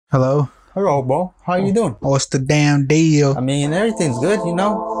Hello? Hello, bro. How you doing? What's the damn deal? I mean, everything's good, you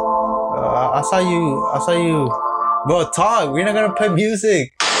know. I saw you. Bro, talk. We're not gonna play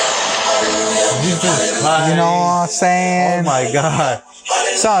music. Jesus Christ. You know what I'm saying? Oh my God.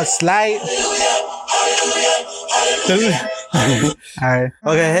 So slight. Alright.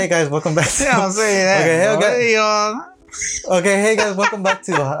 Okay, hey guys, welcome back. You know what I'm saying? Okay, hey guys, welcome back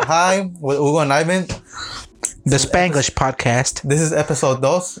to Hi with Hugo and Ivan. The Spanglish podcast. This is episode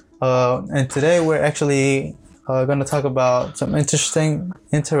 2, and today we're actually gonna talk about some interesting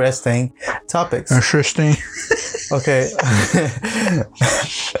topics. Interesting. Okay.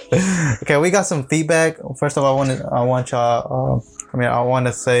 Okay, we got some feedback. First of all, I want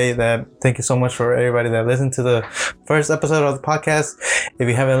to say that thank you so much for everybody that listened to the first episode of the podcast. If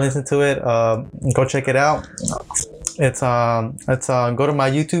you haven't listened to it, go check it out. It's go to my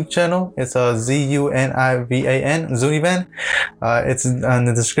YouTube channel. It's Zunivan. It's in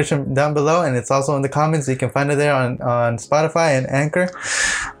the description down below, and it's also in the comments. You can find it there on Spotify and Anchor.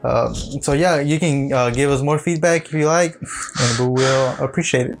 So yeah, you can give us more feedback if you like, and we will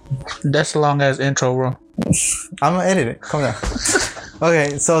appreciate it. That's a long ass intro, bro. I'm gonna edit it. Calm down.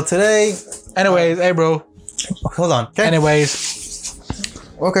 Okay, so today. Anyways, hey, bro. Hold on. Okay. Anyways.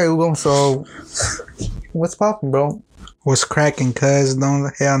 Okay, Hugo. So, what's poppin', bro? What's cracking, cuz?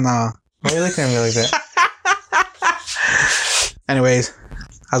 Don't hell nah. Why are you looking at me like that? Anyways,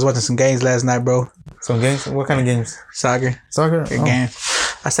 I was watching some games last night, bro. Some games? What kind of games? Soccer. Soccer? Good game.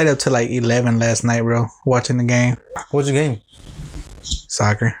 I stayed up till like 11 last night, bro, watching the game. What's your game?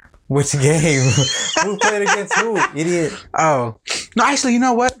 Soccer. Which game? Who played against who? Idiot. Oh. No, actually, you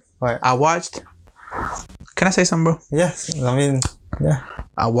know what? What? I watched. Can I say something, bro? Yes. I mean, yeah.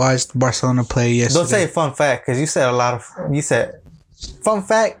 I watched Barcelona play yesterday. Don't say fun fact, because you said a lot of... You said... Fun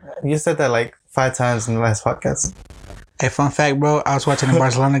fact? You said that like 5 times in the last podcast. Hey, fun fact, bro. I was watching the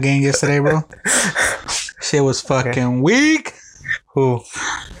Barcelona game yesterday, bro. Shit was fucking weak. Who?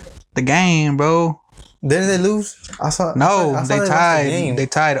 The game, bro. Didn't they lose? I saw they tied. They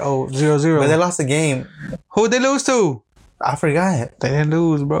tied 0-0. But they lost the game. Who they lose to? I forgot. They didn't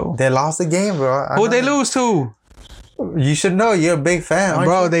lose, bro. They lost the game, bro. Who they lose to? You should know. You're a big fan, aren't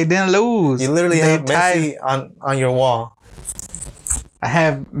bro. You? They didn't lose. You literally have Messi on your wall. I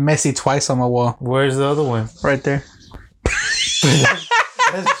have Messi twice on my wall. Where's the other one? Right there.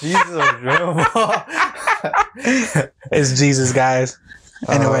 That's Jesus, bro. It's Jesus, guys.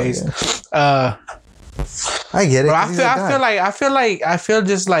 Anyways, I get it. Bro, I feel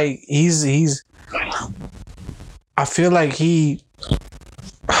just like he's. I feel like he.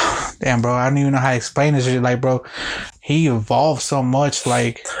 Damn, bro. I don't even know how to explain this shit. Like, bro, he evolved so much.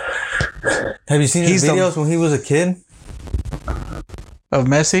 Like, have you seen his videos when he was a kid? Of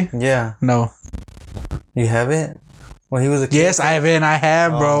Messi? Yeah. No. You haven't? When he was a kid? Yes, I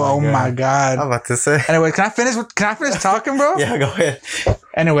have, bro. Oh my God. I'm about to say. Anyway, can I finish talking, bro? Yeah, go ahead.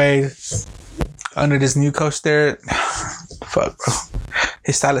 Anyway, under this new coach there, fuck, bro.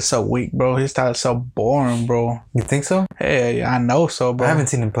 His style is so weak, bro. His style is so boring, bro. You think so? Hey, I know so, bro. I haven't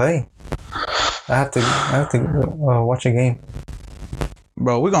seen him play. I have to watch a game.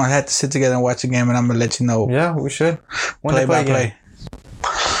 Bro, we're gonna have to sit together and watch a game, and I'm gonna let you know. Yeah, we should. When play by play.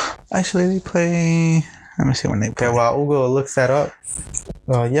 Actually, they play. Let me see when they play. Okay, while Hugo looks that up.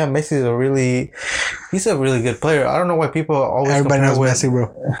 Yeah, Messi's he's a really good player. I don't know why people always. Everybody knows Messi,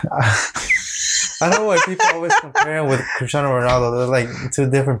 bro. I don't know why people always compare him with Cristiano Ronaldo. They're like 2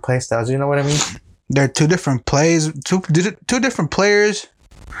 different play styles. You know what I mean? They're 2 different plays, two different players,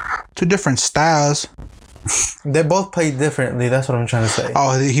 2 different styles. They both play differently. That's what I'm trying to say.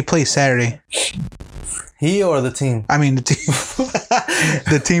 Oh, he plays Saturday. He or the team? I mean, the team.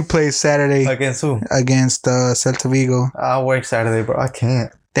 The team plays Saturday. Against who? Against Celta Vigo. I work Saturday, bro. I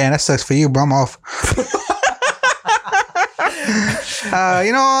can't. Damn, that sucks for you, bro. I'm off.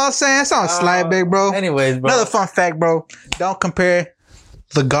 You know what I'm saying? It's on slide, big bro. Anyways, bro. Another fun fact, bro. Don't compare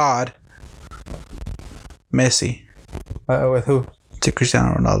the God, Messi, with who? To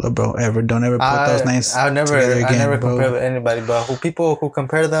Cristiano Ronaldo, bro. Don't ever put those names together again, I never bro. compare with anybody, bro. People who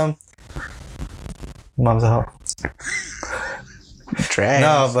compare them, mom's a hoe. Trash.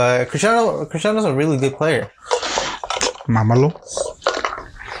 No, but Cristiano's a really good player. Mamalo.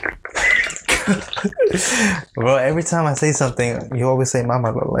 Bro, every time I say something, you always say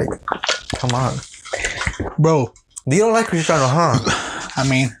mama. Like, come on. Bro. You don't like Cristiano, huh? I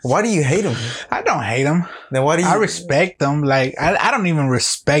mean, why do you hate him? I don't hate him. Then why do you? I respect him. Like, I don't even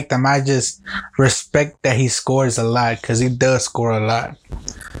respect him. I just respect that he scores a lot because he does score a lot.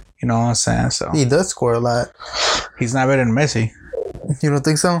 You know what I'm saying? So he does score a lot. He's not better than Messi. You don't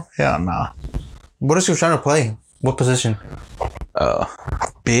think so? Hell no. What is Cristiano play? What position?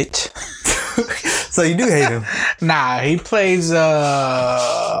 bitch. So you do hate him? Nah, he plays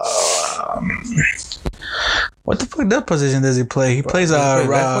what the fuck that position does he play? He plays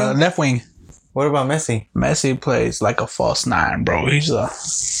left wing. What about Messi? Messi plays like a false nine, bro.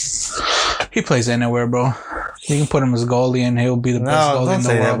 He plays anywhere, bro. You can put him as goalie and he'll be the best goalie in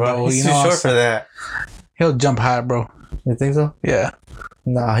the world, bro. He's too short for that. He'll jump high, bro. You think so? Yeah.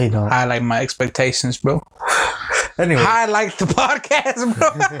 Nah, he don't. I like my expectations, bro. Anyway. I like the podcast, bro.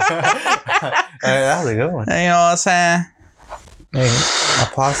 That was a good one. You know what I'm saying? Hey,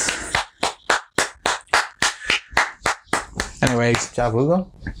 applause. Anyways. Job,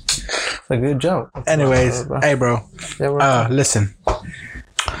 Hugo. It's a good joke. Anyways, hey, bro. Yeah, listen.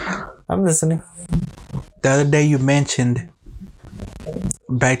 I'm listening. The other day you mentioned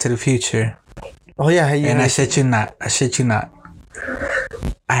Back to the Future. Oh, yeah. I shit you not.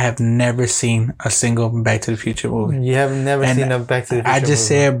 I have never seen a single Back to the Future movie. You have never seen a Back to the Future I just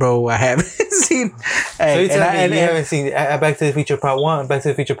movie. said, bro, I haven't seen. Hey, so you tell me you haven't seen Back to the Future Part 1, Back to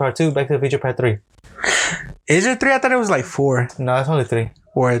the Future Part 2, Back to the Future Part 3. Is there 3? I thought it was like 4. No, it's only 3.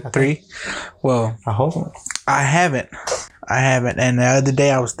 Or 3? Well, I hope. I haven't. And the other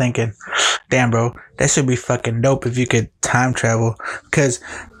day I was thinking, damn, bro, that should be fucking dope if you could time travel. Because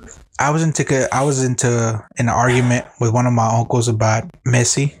I was into an argument with one of my uncles about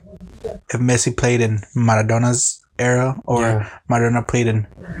Messi. If Messi played in Maradona's era or Maradona played in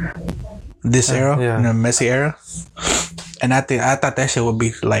this era, in the Messi era. And I thought that shit would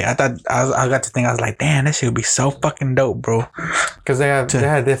be like, I got to think, I was like, damn, that shit would be so fucking dope, bro. Because they had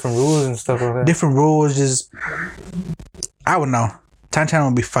different rules and stuff like that. Different rules, just, I would know. Time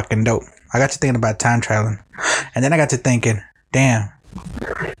traveling would be fucking dope. I got to thinking about time traveling. And then I got to thinking, damn,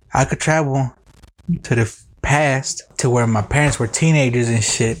 I could travel to the past to where my parents were teenagers and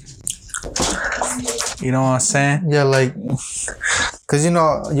shit. You know what I'm saying? Yeah, like, because, you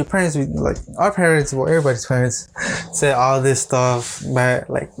know, your parents, like, our parents, well, everybody's parents, said all this stuff, but,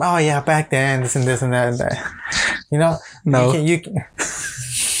 like, oh, yeah, back then, this and this and that and that. You know? No. And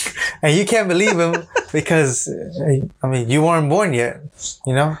you can't believe them because, I mean, you weren't born yet,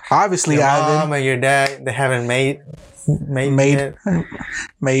 you know? Obviously, your I mom and your dad, they haven't made Made.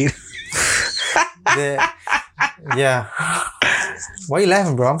 Yeah. Why are you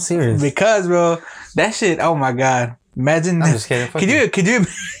laughing, bro? I'm serious. Because, bro, that shit. Oh my god! Imagine. I'm just kidding.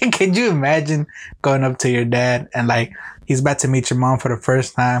 Could you imagine going up to your dad and like he's about to meet your mom for the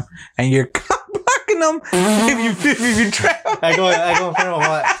first time and you're blocking him if you travel? I go in front of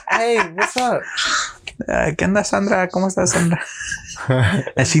him. Hey, what's up? ¿Qué onda, Sandra? ¿Cómo estás, Sandra?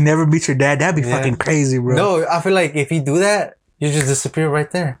 And she never beat your dad. That'd be fucking crazy, bro. No, I feel like if you do that, you just disappear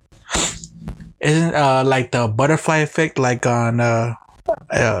right there. Isn't like the butterfly effect like on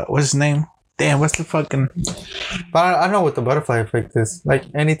what's his name? Damn, what's the fucking? But I know what the butterfly effect is. Like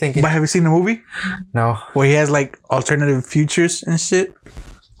anything. But have you seen the movie? No. Where he has like alternative futures and shit,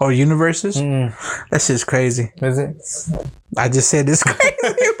 or universes. That shit's crazy. Is it? I just said it's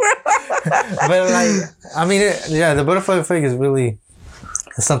crazy, bro. But like, I mean, the butterfly effect is really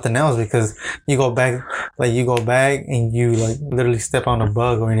something else because you go back and you like literally step on a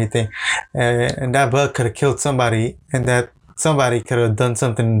bug or anything, and that bug could have killed somebody, and that somebody could have done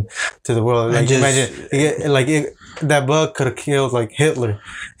something to the world. Like imagine, that bug could have killed like Hitler.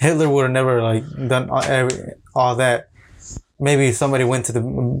 Hitler would have never like done all that. Maybe somebody went to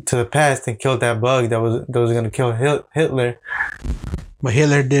the past and killed that bug that was gonna kill Hitler. But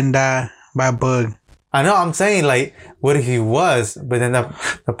Hitler didn't die by a bug. I know. I'm saying like, what if he was? But then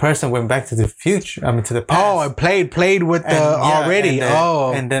the person went back to the future. I mean, to the past. Oh, and played with the already.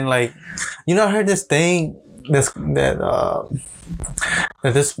 And then like, you know, I heard this thing. This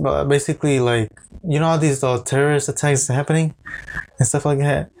basically like, you know, all these terrorist attacks happening and stuff like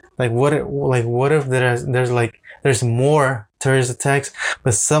that. Like what if there's more terrorist attacks,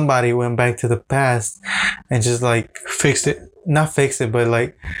 but somebody went back to the past and just like fixed it. Not fix it,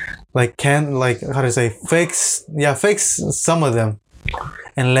 but fix some of them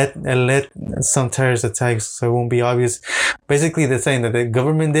and let some terrorist attacks so it won't be obvious. Basically, they're saying that the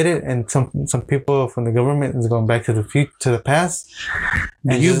government did it, and some people from the government is going back to the past.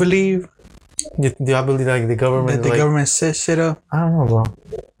 Do you believe? Do I believe like the government? That the government set shit up? I don't know, bro.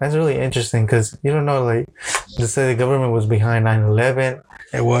 That's really interesting because you don't know, like, they say the government was behind 9/11.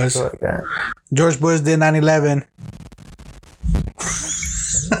 It was. Like that. George Bush did 9/11.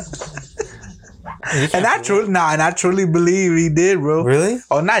 And I truly believe he did, bro. Really?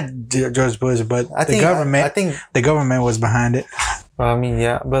 Oh, not George Bush, but the government. I think the government was behind it. Well, I mean,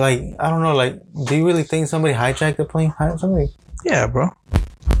 yeah, but like, I don't know. Like, do you really think somebody hijacked the plane? Somebody? Yeah, bro.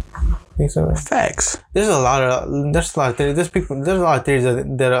 piece of it. Facts. There's a lot of theories. There's a lot of theories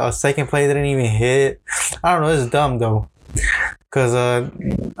that a second play didn't even hit. I don't know. It's dumb though, cause I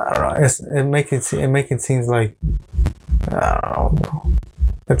don't know. It make it seems like I don't know.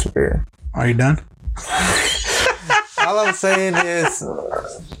 That's weird. Are you done? All I'm saying is,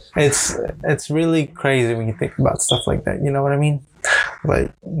 it's really crazy when you think about stuff like that. You know what I mean?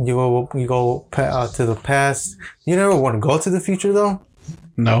 Like you go to the past. You never want to go to the future though.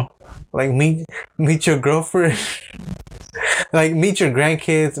 No. Like meet your girlfriend. Like meet your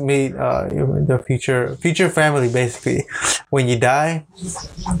grandkids. Meet the future family. Basically, when you die.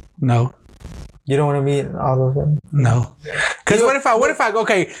 No. You don't want to meet all of them. No. Because what if I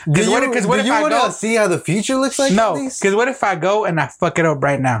okay? Because what if I want go to see how the future looks like? No. Because what if I go and I fuck it up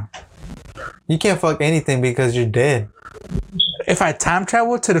right now? You can't fuck anything because you're dead. If I time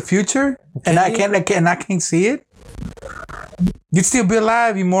travel to the future and I can't see it, you'd still be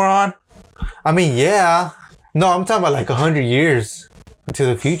alive, you moron. I mean, yeah. No, I'm talking about like 100 years into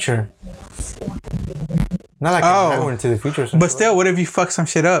the future. Not like an hour into the future. But still, what if you fuck some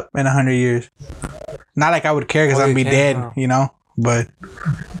shit up in 100 years? Not like I would care because I'm be dead, you know. But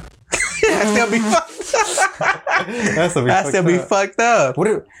I still be fucked. I still be fucked up. What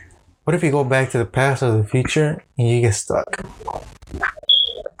if you go back to the past or the future and you get stuck?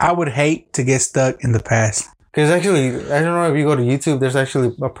 I would hate to get stuck in the past. Because actually, I don't know if you go to YouTube, there's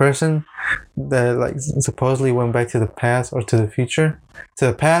actually a person that like supposedly went back to the past or to the future. To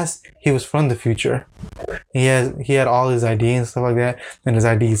the past, he was from the future. He had all his ID and stuff like that, and his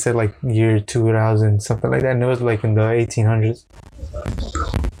ID said like year 2000, something like that, and it was like in the 1800s.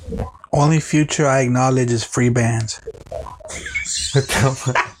 Only future I acknowledge is free bands.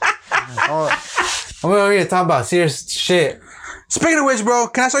 I'm over here talking about serious shit. Speaking of which, bro,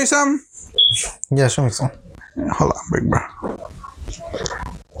 can I show you something? Yeah, show me some. Hold on, big bro.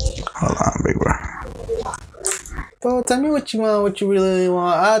 Bro, tell me what you want, what you really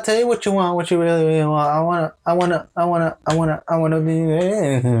want. I'll tell you what you want, what you really want. I wanna be.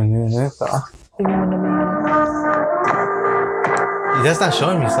 That's not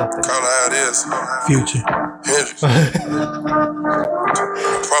showing me something. Call it how it is. Future.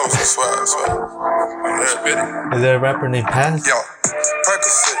 Promise, swag. Is there a rapper named Paz? Yo,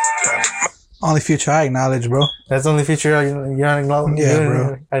 Percocet. Only future I acknowledge, bro. That's the only feature you're acknowledge? Yeah,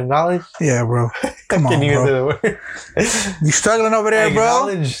 bro. Acknowledge? Yeah, bro. Come on, bro. You struggling over there,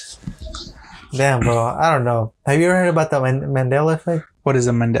 bro? Damn, bro. I don't know. Have you ever heard about the Mandela effect? What is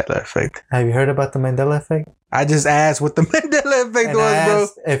the Mandela effect? Have you heard about the Mandela effect? I just asked what the Mandela effect was, bro.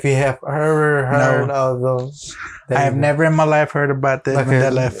 If you have ever heard of those. I have never in my life heard about the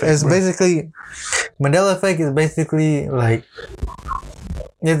Mandela effect. It's basically... Mandela effect is basically like...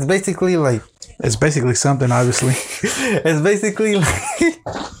 It's basically something, obviously. It's basically like...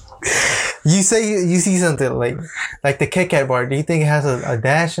 You see something like the Kit Kat bar. Do you think it has a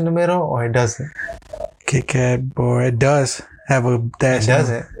dash in the middle or it doesn't? Kit Kat bar. It does have a dash. It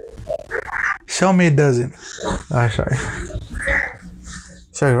doesn't. Show me it doesn't. I'll show you.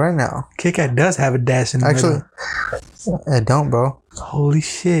 Show you right now. Kit Kat does have a dash in the middle. Actually, it don't, bro. Holy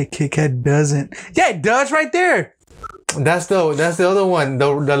shit, Kit Kat doesn't. Yeah, it does right there. That's the other one.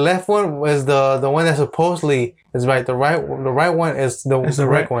 The left one was the one that supposedly is right. The right one is the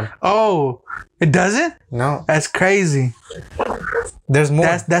right one. Oh, it doesn't? No. That's crazy. There's more.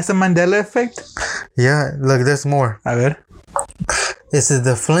 That's the Mandela effect? Yeah, look, there's more. A ver. Is it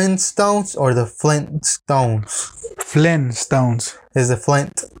the Flintstones or the Flintstones? Flintstones. Is it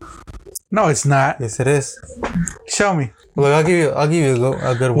Flint? No, it's not. Yes, it is. Show me. Look, I'll give you a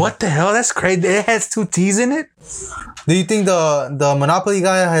good one. What the hell? That's crazy. It has 2 T's in it? Do you think the Monopoly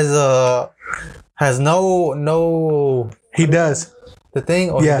guy has no He does. the thing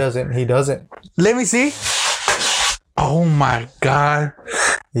or Yeah. he doesn't? He doesn't. Let me see. Oh my god.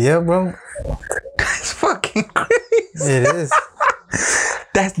 Yeah, bro. That's fucking crazy. It is.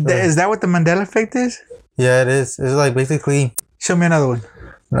 Is that what the Mandela effect is? Yeah, it is. It's like basically Show me another one.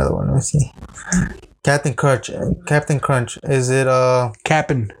 another one. Let me see. Captain Crunch. Is it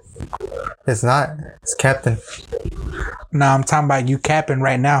Capping. It's not. It's Captain. No, I'm talking about you capping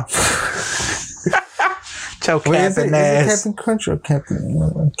right now. Choke capping ass. Is it Captain Crunch or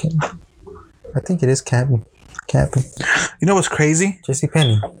Captain? I think it is Captain. Captain. You know what's crazy? J.C.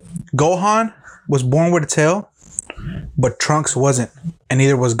 Penney. Gohan was born with a tail, but Trunks wasn't, and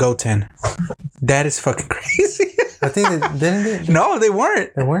neither was Goten. That is fucking crazy. I think didn't they? No, they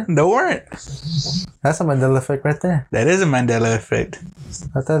weren't. They weren't? They weren't. That's a Mandela effect right there. That is a Mandela effect.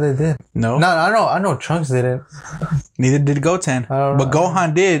 I thought they did. No. No, I know Trunks didn't. Neither did Goten. But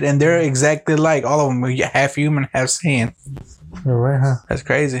Gohan did, and they're exactly like all of them. Half human, half Saiyan. You're right, huh? That's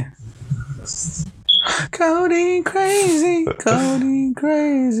crazy. Codeine crazy. Codeine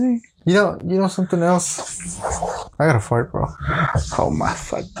crazy. You know something else? I got a fart, bro. Oh my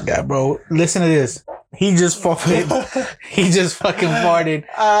fuck god, bro. Listen to this. He just farted. He just fucking farted.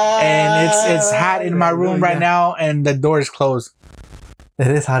 And it's hot in my room right now and the door is closed. It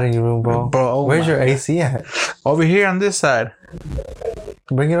is hot in your room, bro. Oh Where's your God. AC at? Over here on this side.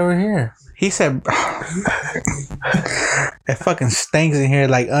 Bring it over here. He said it fucking stinks in here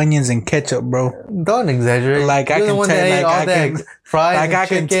like onions and ketchup, bro. Don't exaggerate. Like You're I the can one tell, that ate like all I that can, fries like and I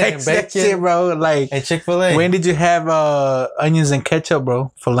can chicken and taste that bacon shit, bro. Like and Chick-fil-A. when did you have onions and ketchup,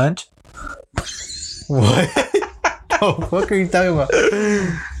 bro, for lunch? What? The fuck are you talking about?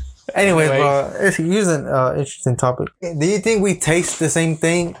 Anyways, bro, it's using interesting topic. Do you think we taste the same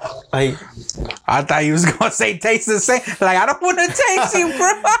thing? Like I thought you was gonna say taste the same. Like I don't want to taste you,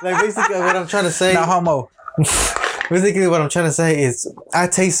 bro. like basically what I'm trying to say. No homo. Basically what I'm trying to say is I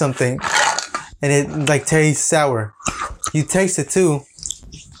taste something and it like tastes sour. You taste it too.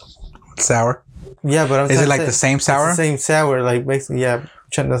 Sour. Yeah, but I'm Is trying it to like say- the same it's sour? the same sour, like basically, yeah.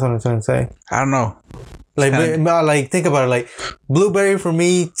 That's what I'm trying to say. I don't know. Like, kinda- like think about it. Like, blueberry for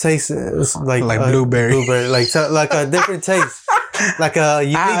me tastes like blueberry. Blueberry, like a different taste, like a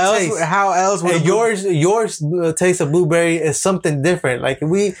unique taste. How else would And yours taste of blueberry is something different. Like if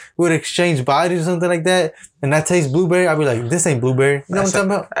we would exchange bodies or something like that, and I taste blueberry, I'd be like, this ain't blueberry. You know what I'm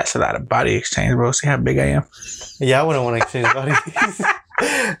talking about? That's a lot of body exchange, bro. See how big I am. Yeah, I wouldn't want to exchange bodies.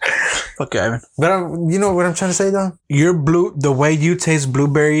 Fuck you, Ivan. But you know what I'm trying to say, though? The way you taste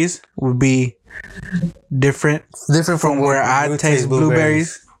blueberries would be different from where I taste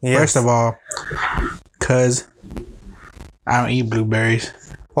blueberries. Yes. First of all, cause I don't eat blueberries.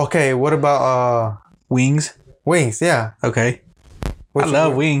 Okay, what about Wings. wings? Yeah. Okay. What I you-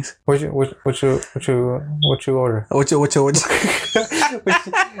 love wings. What you order? What you?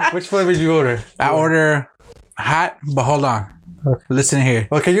 Which flavor did you order? I order hot, but hold on. Okay. Listen here.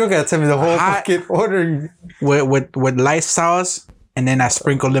 Okay, you don't gotta tell me the whole Hot- fucking order. With light sauce, and then I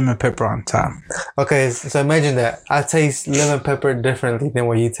sprinkle lemon pepper on top. Okay, so imagine that. I taste lemon pepper differently than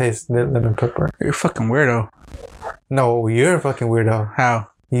what you taste lemon pepper. You're a fucking weirdo. No, you're a fucking weirdo. How?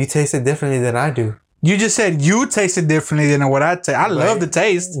 You taste it differently than I do. You just said you taste it differently than what I taste. I love the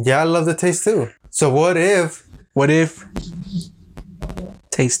taste. Yeah, I love the taste too. So what if? What if?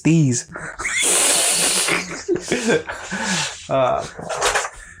 Taste these.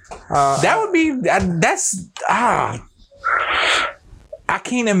 That would be. That's I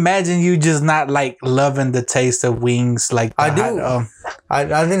can't imagine you just not like loving the taste of wings. Like I do. I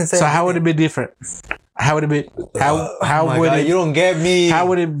didn't say. so how would it be different? How would it be? How Oh my would God, it? you don't get me. How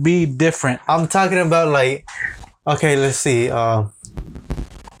would it be different? I'm talking about like. Okay, let's see. Orange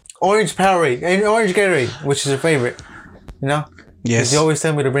Powerade and Orange Gatorade, which is your favorite? You know. Yes. You always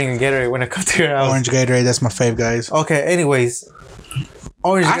tell me to bring a Gatorade when I come to your house. Orange Gatorade. That's my fave, guys. Okay. Anyways,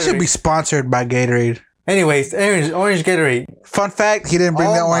 Orange. I should Gatorade. be sponsored by Gatorade. Anyways, Orange Gatorade. Fun fact: he didn't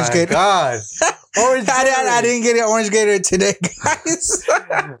bring the orange my Gatorade. God. Orange I Gatorade. didn't get an orange Gatorade today, guys.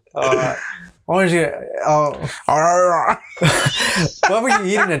 Orange Gatorade. Oh, why were you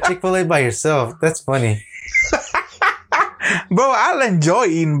eating a Chick-fil-A by yourself? That's funny. Bro, I'll enjoy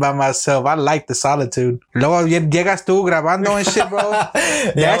eating by myself. I like the solitude. Luego llegas tú grabando and shit, bro.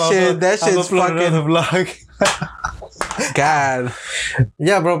 That shit's fucking the vlog. God.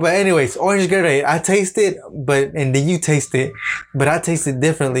 Yeah, bro. But anyways, Orange Gatorade. I taste it, and then you taste it, but I taste it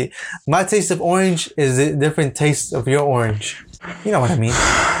differently. My taste of orange is a different taste of your orange. You know what I mean?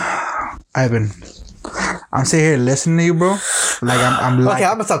 Ivan, I'm sitting here listening to you, bro. Like I'm like, Okay,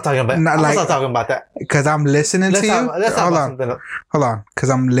 I'm gonna stop talking about. Not I'm like- gonna stop talking about that. cause I'm listening to you. Let's talk Hold about on, something else. hold on. Cause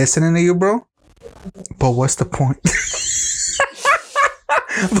I'm listening to you, bro. But what's the point?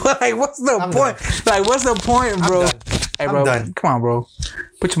 But like, what's the point? Like, what's the point, bro? done. Hey, I'm bro, done. come on, bro.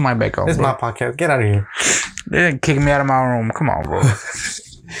 Put your mic back on, This is bro. my podcast. Get out of here. They didn't kick me out of my room. Come on, bro.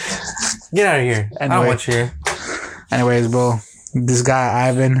 Get out of here. I Anyway. don't want you here. Anyways, bro, this guy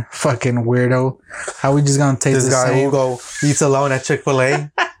Ivan, fucking weirdo. How we just gonna take This guy same? who go eats alone at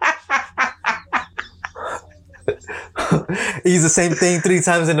Chick-fil-A. Eats the same thing 3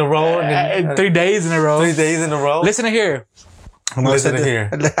 times in a row. And then, 3 days in a row. 3 days in a row. Listen to here. I know I Listen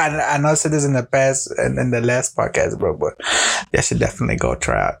said to this- I know I said this in the past and in the last podcast, bro, but y'all should definitely go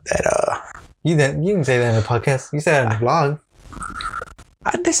try out that. You didn't say that in the podcast. You said it in the vlog.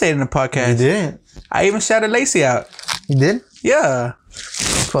 I did say it in the You podcast. didn't. I even shouted Lacey out. You did? Yeah.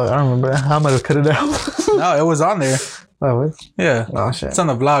 Fuck, I don't remember. How am I gonna cut it out? No, it was on there. Oh, what? Yeah. Oh, shit. It's on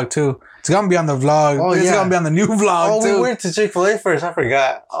the vlog too. It's gonna be on the vlog. Oh, It's yeah. gonna be on the new vlog Oh, too. we went to Chick-fil-A first. I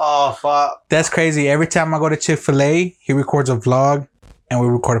forgot. Oh, fuck. That's crazy. Every time I go to Chick-fil-A, he records a vlog and we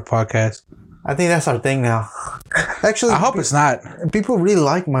record a podcast. I think that's our thing now. Actually, I hope it's not. People really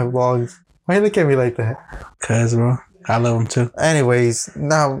like my vlogs. Why you look at me like that? Cause, bro, I love them too. Anyways,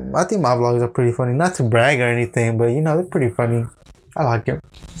 now I think my vlogs are pretty funny. Not to brag or anything, but you know they're pretty funny. I like it.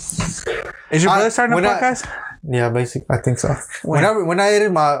 Is your brother starting a when I- podcast? Yeah, basically, I think so. When I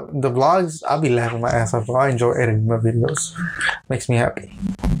edit the vlogs, I'll be laughing my ass off. Bro. I enjoy editing my videos. Makes me happy.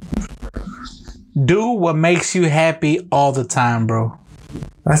 Do what makes you happy all the time, bro.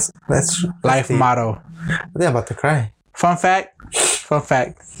 That's Life deep. motto. I think I'm about to cry. Fun fact.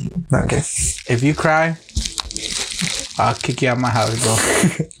 Okay. If you cry, I'll kick you out my house, bro.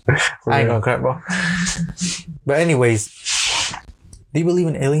 I ain't gonna cry, bro. But anyways, do you believe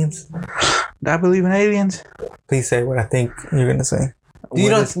in aliens? Do I believe in aliens? Please say what I think you're gonna say. You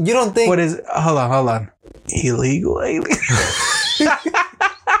don't think What is? Hold on. Illegal alien.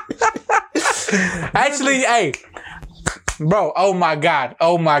 Actually, hey, bro. Oh my god.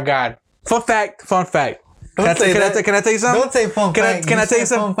 Fun fact. Can I tell you something? Don't say fun Can I- fact. can I You tell you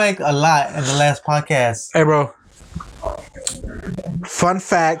said something? Fun fact a lot in the last podcast. Hey, bro. Fun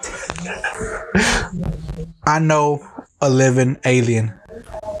fact. I know a living alien.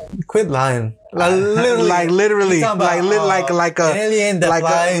 Quit lying. Literally. You're talking about, like an alien that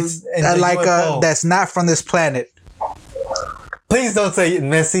flies in the UFO. that's not from this planet. Please don't say it,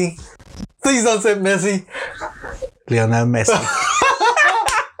 Messi. Please don't say Messi. Lionel Messi.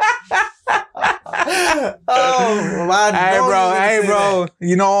 Oh my Hey, bro.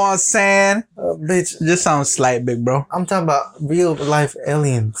 You know what I'm saying? bitch. Just sounds slight, big bro. I'm talking about real life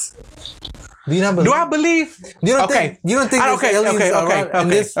aliens. Do you not believe? Do I believe? You don't Okay. think? You don't think there's aliens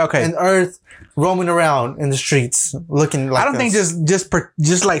around in Earth roaming around in the streets looking like? I don't think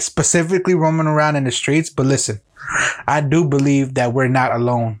just like specifically roaming around in the streets, but listen, I do believe that we're not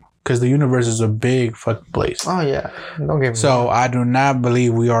alone because the universe is a big fucking place. Oh yeah, don't get me. So I do not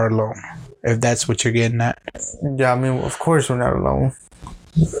believe we are alone. If that's what you're getting at. Yeah, I mean, of course we're not alone.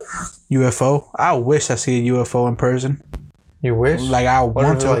 UFO. I wish I see a UFO in person. You wish? Like I What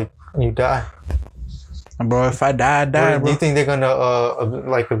want if, to. like, you die? And bro, if I die, I die, Do bro. you think they're gonna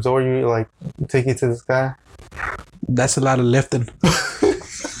like absorb you, like take you to the sky? That's a lot of lifting.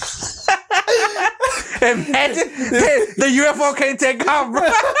 Imagine the UFO can't take off, bro.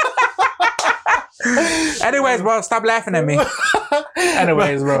 Anyways, bro, stop laughing at me.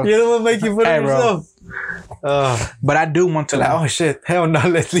 Anyways, bro. You don't want to make you put Hey, it bro. yourself. But I do want to Like, oh shit! Hell no!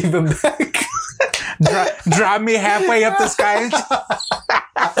 Let's leave him back. drive me halfway up the sky.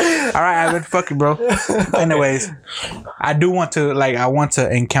 All right, Ivan, fuck you, bro. Anyways, I do want to I want to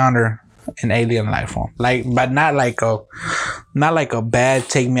encounter an alien life form, but not like a bad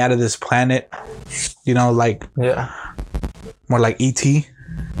take me out of this planet. You know, like Yeah. more like ET.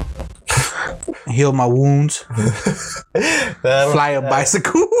 Heal my wounds. Fly a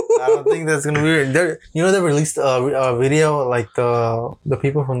bicycle. I don't think that's gonna be weird. They released a video like the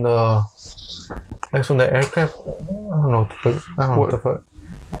people from the aircraft. I don't know what the fuck.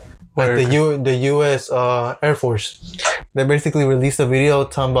 Like the U.S. Air Force. They basically released a video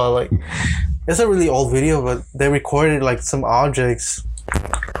talking about like it's a really old video, but they recorded like some objects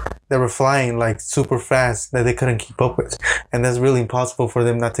that were flying like super fast that they couldn't keep up with, and that's really impossible for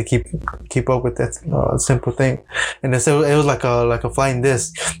them not to keep up with that simple thing. And it was like a flying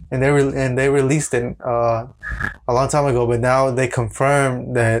disc, and they released it a long time ago, but now they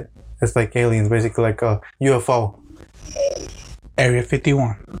confirmed that it's like aliens, basically like a UFO. Area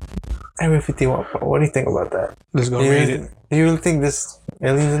 51. Area 51. What do you think about that? Let's go read it. Do you really think there's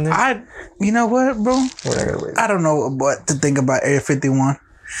aliens in there? You know what, bro? We're not gonna read it. I don't know what to think about Area 51.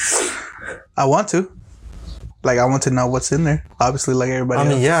 I want to. I want to know what's in there. Obviously, like everybody I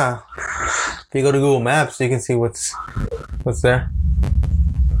mean, else. yeah. If you go to Google Maps, you can see what's there.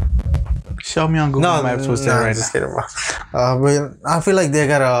 Show me on Google Maps what's there right just now. kidding, bro. But I feel like they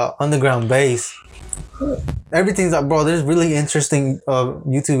got a underground base. Everything's up, bro. There's really interesting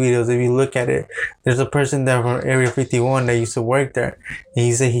YouTube videos. If you look at it, there's a person there from Area 51 that used to work there. And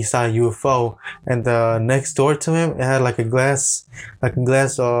he said he saw a UFO, and next door to him, it had like a glass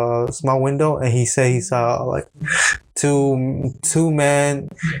small window, and he said he saw like two men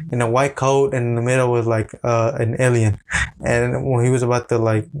in a white coat, and in the middle was like an alien. And when he was about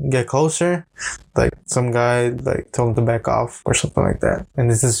to get closer, some guy told him to back off or something like that. And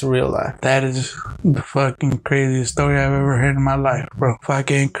this is real life. That is the fucking craziest story I've ever heard in my life, bro.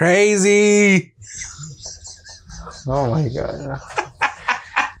 Fucking crazy. Oh my god.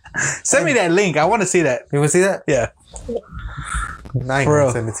 Send me that link. I want to see that. You want to see that? Yeah. Now I For real.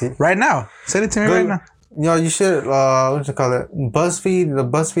 can send it to you. Right now. Send it to me right now. Yo, you should, what you call it? BuzzFeed,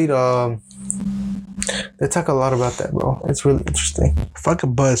 They talk a lot about that, bro. It's really interesting. Fuck a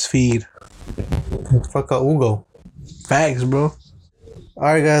BuzzFeed. Fuck a Ugo. Facts, bro. All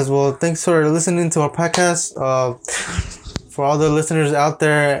right, guys. Well, thanks for listening to our podcast. For all the listeners out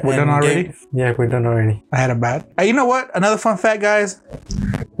there, We're done already? Yeah, we're done already. I had a bad. Hey, you know what? Another fun fact, guys.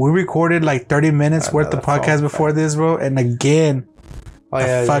 We recorded like 30 minutes worth of podcast before this, bro. And again,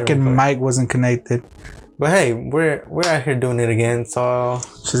 the fucking mic wasn't connected. But hey, we're out here doing it again, so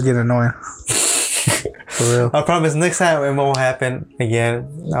It's just getting annoying. For real. I promise next time it won't happen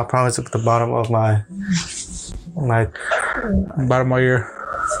again. I promise at the bottom of my Bottom of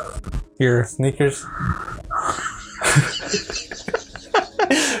your sneakers.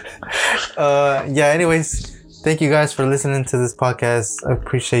 Anyways, thank you guys for listening to this podcast. I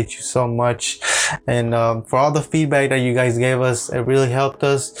appreciate you so much, and for all the feedback that you guys gave us, it really helped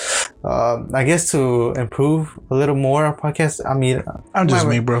us. I guess to improve a little more our podcast. I mean, I'm just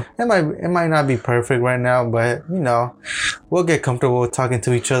me, bro. It might not be perfect right now, but you know, we'll get comfortable with talking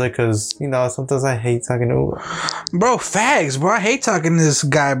to each other because you know sometimes I hate talking to. Bro, facts, bro. I hate talking to this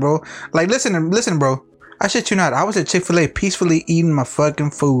guy, bro. Like, listen, bro. I shit you not. I was at Chick-fil-A peacefully eating my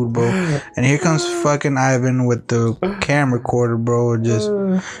fucking food, bro. And here comes fucking Ivan with the camera recorder, bro. Just,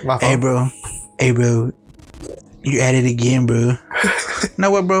 hey, bro. You at it again, bro. You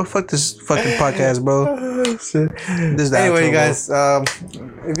know what, bro? Fuck this fucking podcast, bro. This is the Anyway, outro, guys,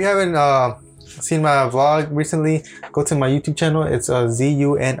 if you haven't seen my vlog recently, go to my YouTube channel. It's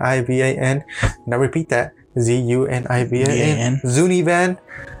ZUNIVAN. And I repeat that, ZUNIVAN. Zunivan.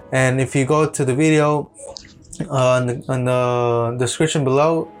 And if you go to the video on the description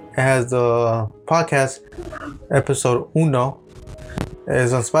below, it has the podcast episode uno.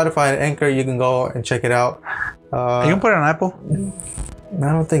 It's on Spotify and Anchor. You can go and check it out. You can put it on Apple?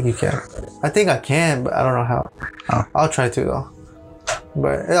 I don't think you can. I think I can, but I don't know how. Oh. I'll try to though.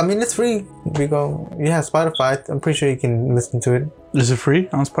 But I mean, it's free. You have Spotify. I'm pretty sure you can listen to it. Is it free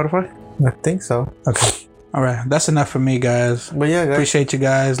on Spotify? I think so. Okay. All right. That's enough for me, guys. But yeah, guys. Appreciate you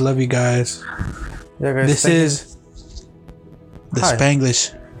guys. Love you guys. Yeah, guys. This is the Hi.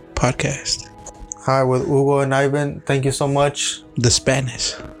 Spanglish podcast. Hi, with Ugo and Ivan. Thank you so much. The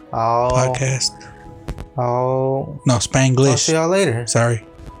Spanish podcast. I'll No, Spanglish. see y'all later. Sorry.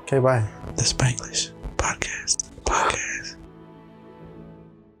 Okay, bye. The Spanglish podcast.